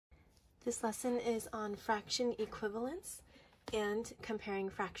This lesson is on fraction equivalence and comparing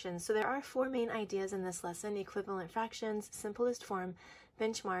fractions. So there are four main ideas in this lesson: equivalent fractions, simplest form,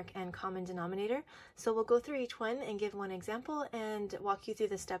 benchmark, and common denominator. So we'll go through each one and give one example and walk you through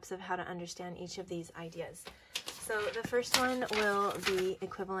the steps of how to understand each of these ideas. So the first one will be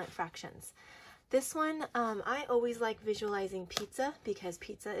equivalent fractions. This one, I always like visualizing pizza because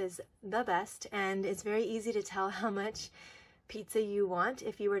pizza is the best, and it's very easy to tell how much pizza you want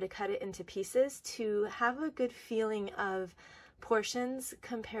if you were to cut it into pieces to have a good feeling of portions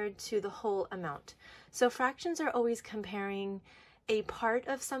compared to the whole amount. So fractions are always comparing a part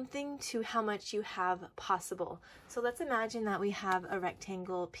of something to how much you have possible. So let's imagine that we have a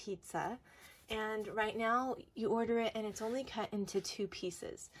rectangle pizza, and right now you order it and it's only cut into two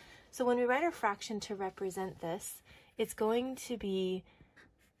pieces. So when we write a fraction to represent this, it's going to be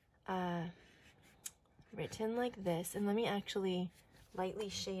written like this, and let me actually lightly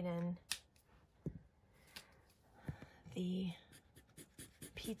shade in the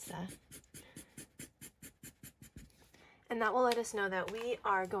pizza. And that will let us know that we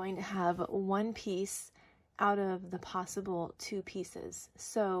are going to have one piece out of the possible two pieces.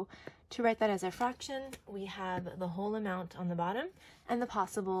 So to write that as a fraction, we have the whole amount on the bottom and the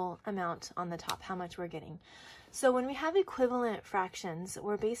possible amount on the top, how much we're getting. So when we have equivalent fractions,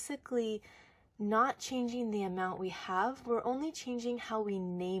 we're basically not changing the amount we have, we're only changing how we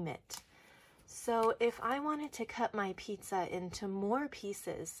name it. So if I wanted to cut my pizza into more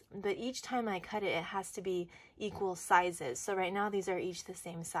pieces, but each time I cut it, it has to be equal sizes. So right now these are each the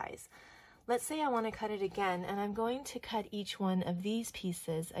same size. Let's say I want to cut it again, and I'm going to cut each one of these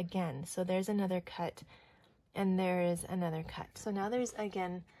pieces again. So there's another cut, and there is another cut. So now there's,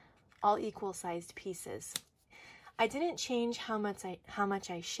 again, all equal sized pieces. I didn't change how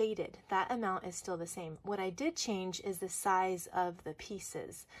much I shaded. That amount is still the same. What I did change is the size of the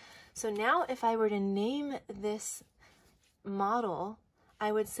pieces. So now if I were to name this model,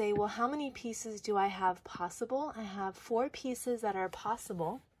 I would say, well, how many pieces do I have possible? I have 4 pieces that are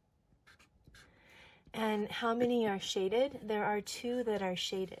possible. And how many are shaded? There are 2 that are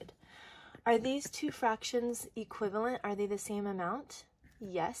shaded. Are these two fractions equivalent? Are they the same amount?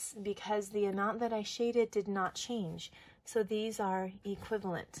 Yes, because the amount that I shaded did not change. So these are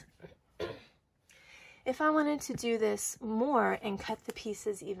equivalent. If I wanted to do this more and cut the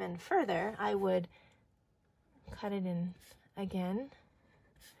pieces even further, I would cut it in again,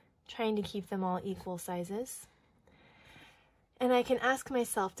 trying to keep them all equal sizes. And I can ask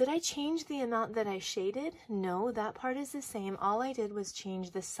myself, did I change the amount that I shaded? No, that part is the same. All I did was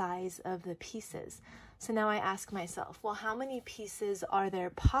change the size of the pieces. So now I ask myself, well, how many pieces are there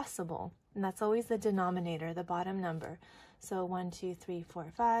possible? And that's always the denominator, the bottom number. So 1, 2, 3, 4,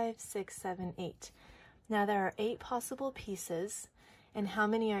 5, 6, 7, 8. Now there are 8 possible pieces. And how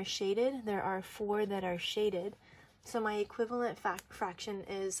many are shaded? There are 4 that are shaded. So my equivalent fraction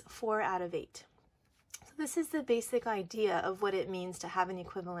is 4 out of 8. So this is the basic idea of what it means to have an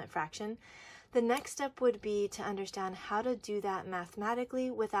equivalent fraction. The next step would be to understand how to do that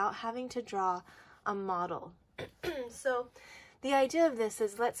mathematically without having to draw a model. So the idea of this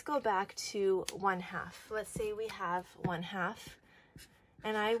is, let's go back to 1/2. Let's say we have 1/2,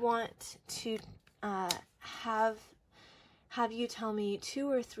 and I want to have you tell me 2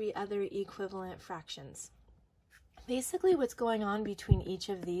 or 3 other equivalent fractions. Basically what's going on between each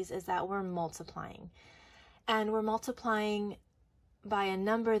of these is that we're multiplying. And we're multiplying by a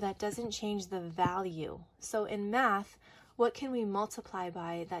number that doesn't change the value. So in math, what can we multiply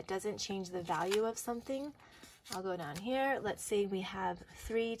by that doesn't change the value of something? I'll go down here. Let's say we have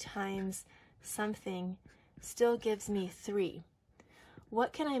 3 times something still gives me 3.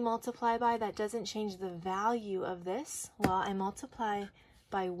 What can I multiply by that doesn't change the value of this? Well, I multiply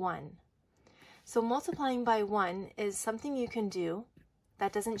by 1. So multiplying by 1 is something you can do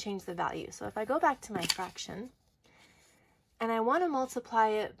that doesn't change the value. So if I go back to my fraction, and I want to multiply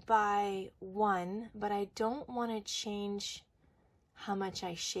it by 1, but I don't want to change how much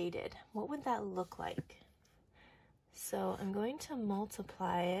I shaded, what would that look like? So I'm going to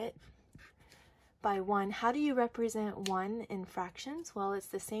multiply it by 1. How do you represent 1 in fractions? Well, it's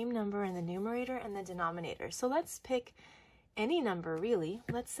the same number in the numerator and the denominator. So let's pick any number, really.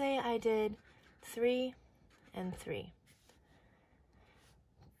 Let's say I did 3 and 3.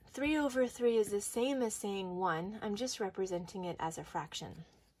 3 over 3 is the same as saying 1. I'm just representing it as a fraction.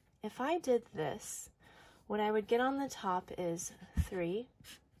 If I did this, what I would get on the top is 3,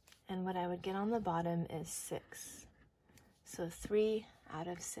 and what I would get on the bottom is 6. So 3 out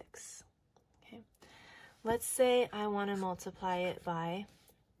of 6. Okay. Let's say I want to multiply it by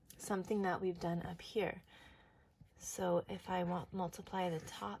something that we've done up here. So if I multiply the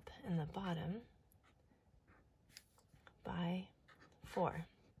top and the bottom by 4.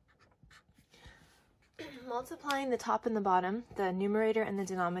 Multiplying the top and the bottom, the numerator and the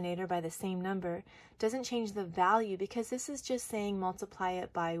denominator, by the same number doesn't change the value because this is just saying multiply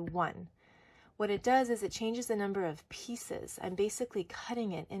it by 1. What it does is it changes the number of pieces. I'm basically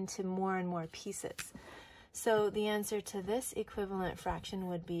cutting it into more and more pieces. So the answer to this equivalent fraction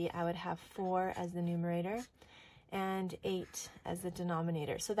would be I would have 4 as the numerator and 8 as the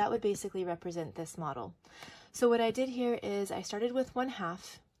denominator. So that would basically represent this model. So what I did here is I started with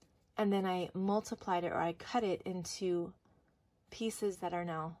 1/2 and then I multiplied it, or I cut it into pieces that are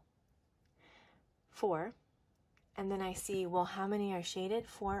now 4. And then I see, well, how many are shaded?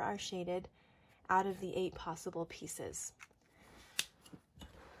 4 are shaded out of the 8 possible pieces.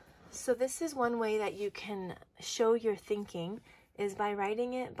 So this is one way that you can show your thinking, is by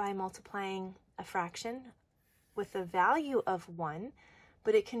writing it by multiplying a fraction with a value of 1,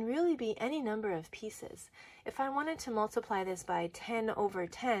 but it can really be any number of pieces. If I wanted to multiply this by 10 over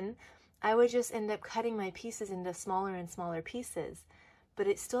 10, I would just end up cutting my pieces into smaller and smaller pieces, but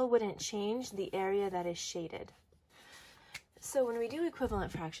it still wouldn't change the area that is shaded. So when we do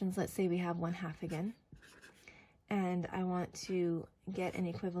equivalent fractions, let's say we have 1/2 again, and I want to get an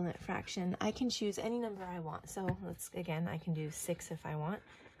equivalent fraction, I can choose any number I want. So again, I can do 6 if I want.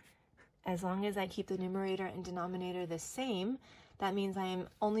 As long as I keep the numerator and denominator the same, that means I am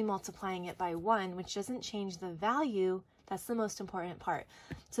only multiplying it by 1, which doesn't change the value. That's the most important part.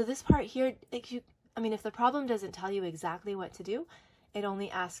 So this part here, if the problem doesn't tell you exactly what to do, it only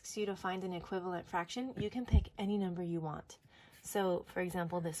asks you to find an equivalent fraction. You can pick any number you want. So for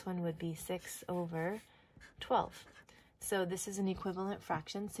example, this one would be 6 over 12. So this is an equivalent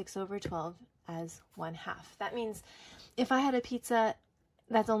fraction, 6 over 12 as 1/2. That means if I had a pizza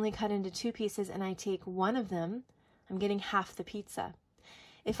that's only cut into 2 pieces and I take one of them, I'm getting half the pizza.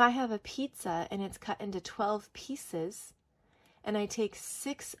 If I have a pizza and it's cut into 12 pieces and I take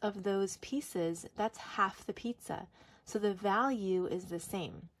 6 of those pieces, that's half the pizza. So the value is the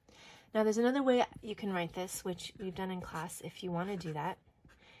same. Now there's another way you can write this, which we've done in class if you want to do that.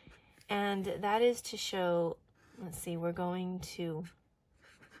 And that is to show, let's see, we're going to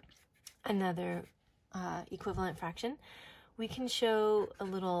another equivalent fraction. We can show a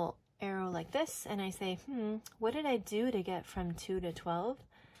little arrow like this, and I say, what did I do to get from 2 to 12?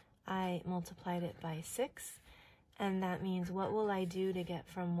 I multiplied it by 6, and that means what will I do to get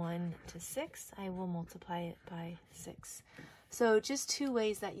from 1 to 6? I will multiply it by 6. So just 2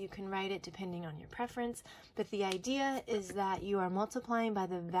 ways that you can write it depending on your preference, but the idea is that you are multiplying by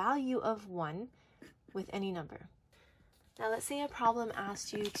the value of 1 with any number. Now let's say a problem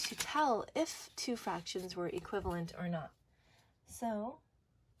asked you to tell if 2 fractions were equivalent or not. So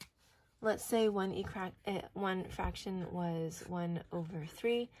let's say one fraction was 1 over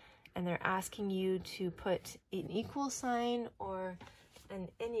 3, and they're asking you to put an equal sign or an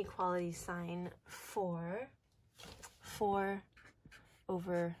inequality sign for 4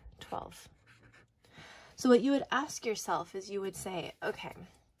 over 12. So what you would ask yourself is you would say, okay,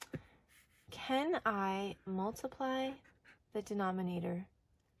 can I multiply the denominator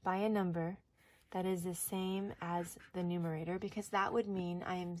by a number that is the same as the numerator? Because that would mean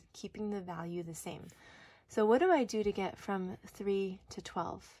I am keeping the value the same. So what do I do to get from 3 to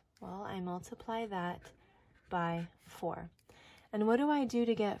 12? Well, I multiply that by 4. And what do I do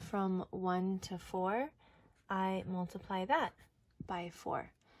to get from 1 to 4? I multiply that by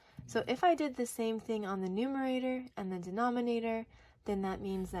 4. So if I did the same thing on the numerator and the denominator, then that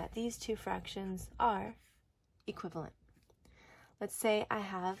means that these 2 fractions are equivalent. Let's say I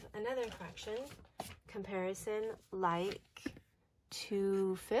have another fraction, comparison like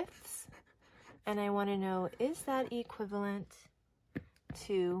 2/5, and I want to know, is that equivalent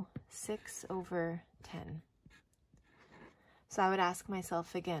to 6 over 10? So I would ask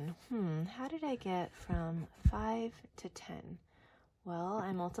myself again, how did I get from 5 to 10? Well,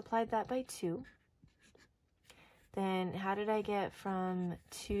 I multiplied that by 2. Then how did I get from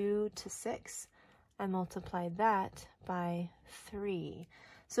 2 to 6? I multiplied that by 3.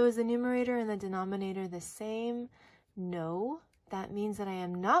 So is the numerator and the denominator the same? No. That means that I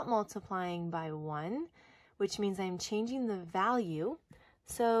am not multiplying by 1, which means I'm changing the value.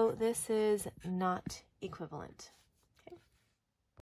 So this is not equivalent.